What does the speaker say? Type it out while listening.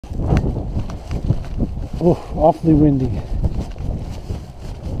Oh, awfully windy.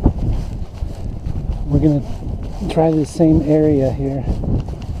 We're gonna try the same area here.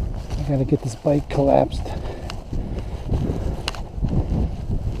 I gotta get this bike collapsed.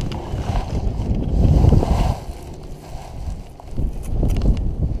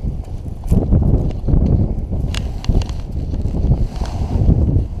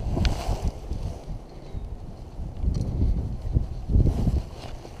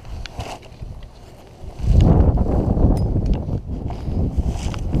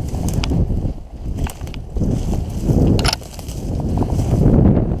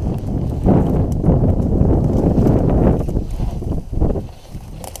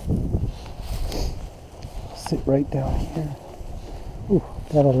 Sit right down here. Ooh,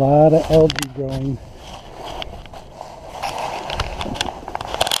 got a lot of algae growing.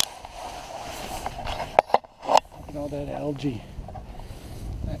 Look at all that algae.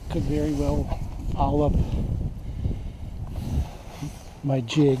 That could very well foul up my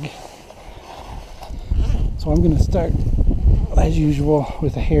jig. So I'm going to start, as usual,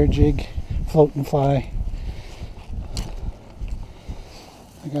 with a hair jig, float and fly.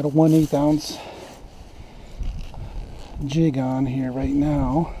 I got a 1/8 ounce jig on here right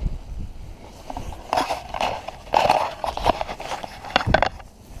now.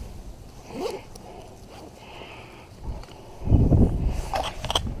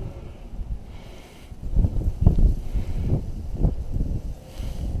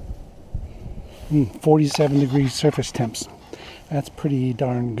 Mm, 47 degrees surface temps. That's pretty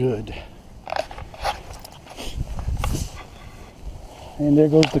darn good. And there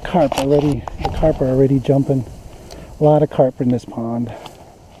goes the carp already. The carp are already jumping. A lot of carp in this pond.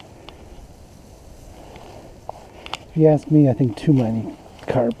 If you ask me, I think too many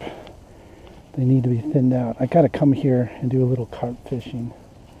carp. They need to be thinned out. I gotta come here and do a little carp fishing.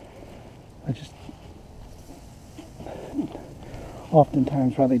 I just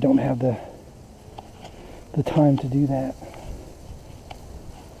oftentimes probably don't have the time to do that.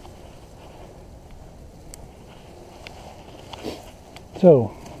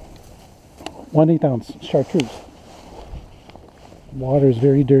 So 1/8 ounce chartreuse. Water is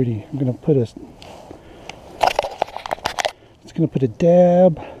very dirty. I'm gonna put a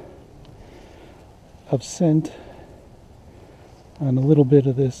dab of scent on a little bit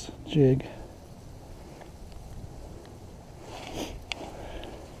of this jig.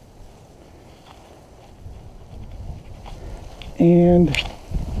 And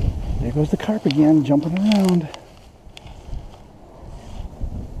there goes the carp again, jumping around.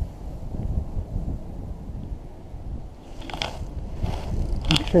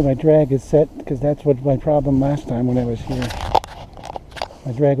 Make sure my drag is set, because that's what my problem last time when I was here.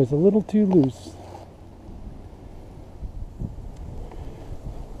 My drag was a little too loose.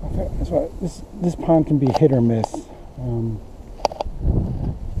 Okay, that's why this pond can be hit or miss.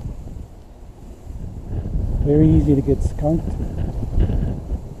 Very easy to get skunked,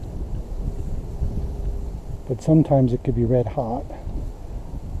 but sometimes it could be red hot.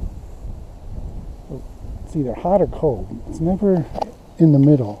 It's either hot or cold. It's never in the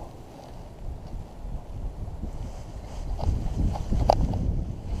middle.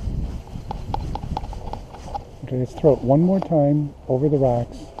 Okay, let's throw it one more time over the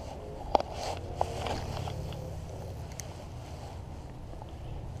rocks.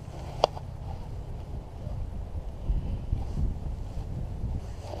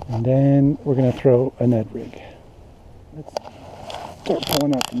 And then we're going to throw a Ned rig. Let's start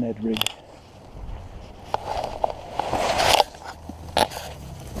pulling out the Ned rig.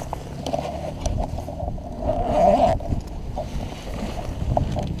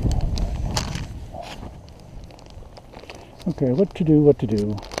 Okay, what to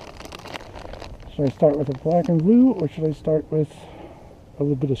do? Should I start with a black and blue, or should I start with a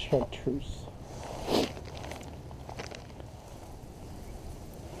little bit of chartreuse?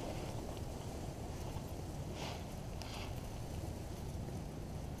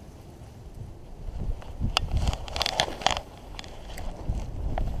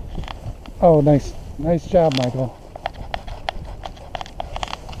 Oh, nice job, Michael.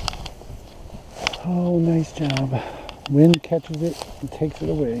 Oh, nice job. Wind catches it and takes it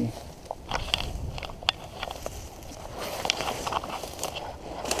away.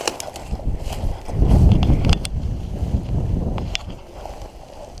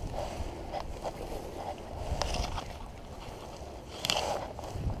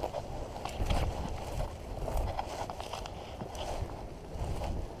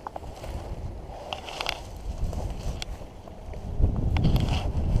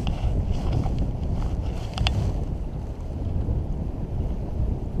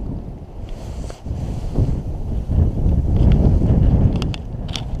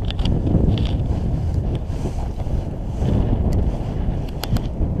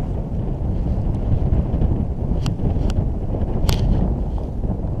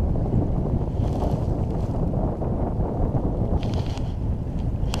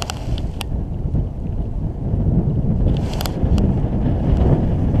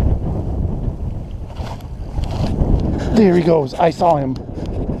 There he goes. I saw him.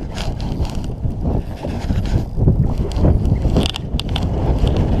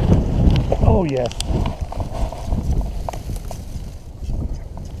 Oh, yes.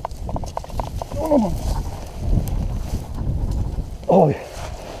 Oh,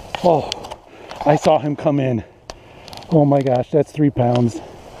 oh, I saw him come in. Oh my gosh, that's 3 pounds.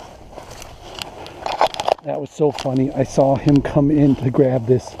 That was so funny. I saw him come in to grab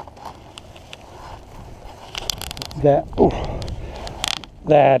this.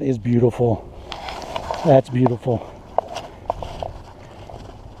 That is beautiful. That's beautiful.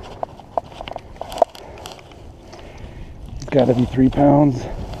 It's got to be 3 pounds.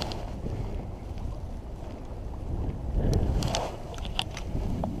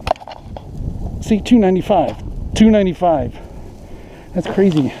 See, 295. 295. That's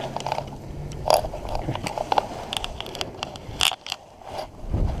crazy.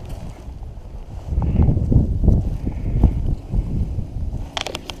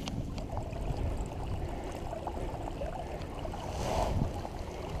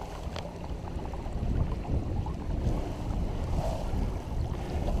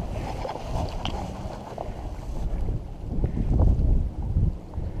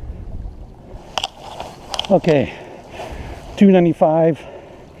 Okay, 295,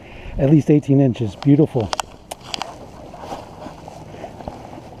 at least 18 inches. Beautiful.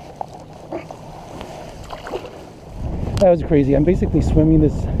 That was crazy. I'm basically swimming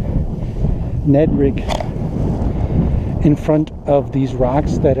this Ned rig in front of these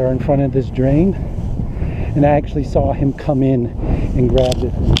rocks that are in front of this drain, and I actually saw him come in and grab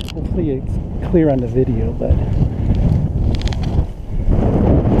it. Hopefully it's clear on the video, but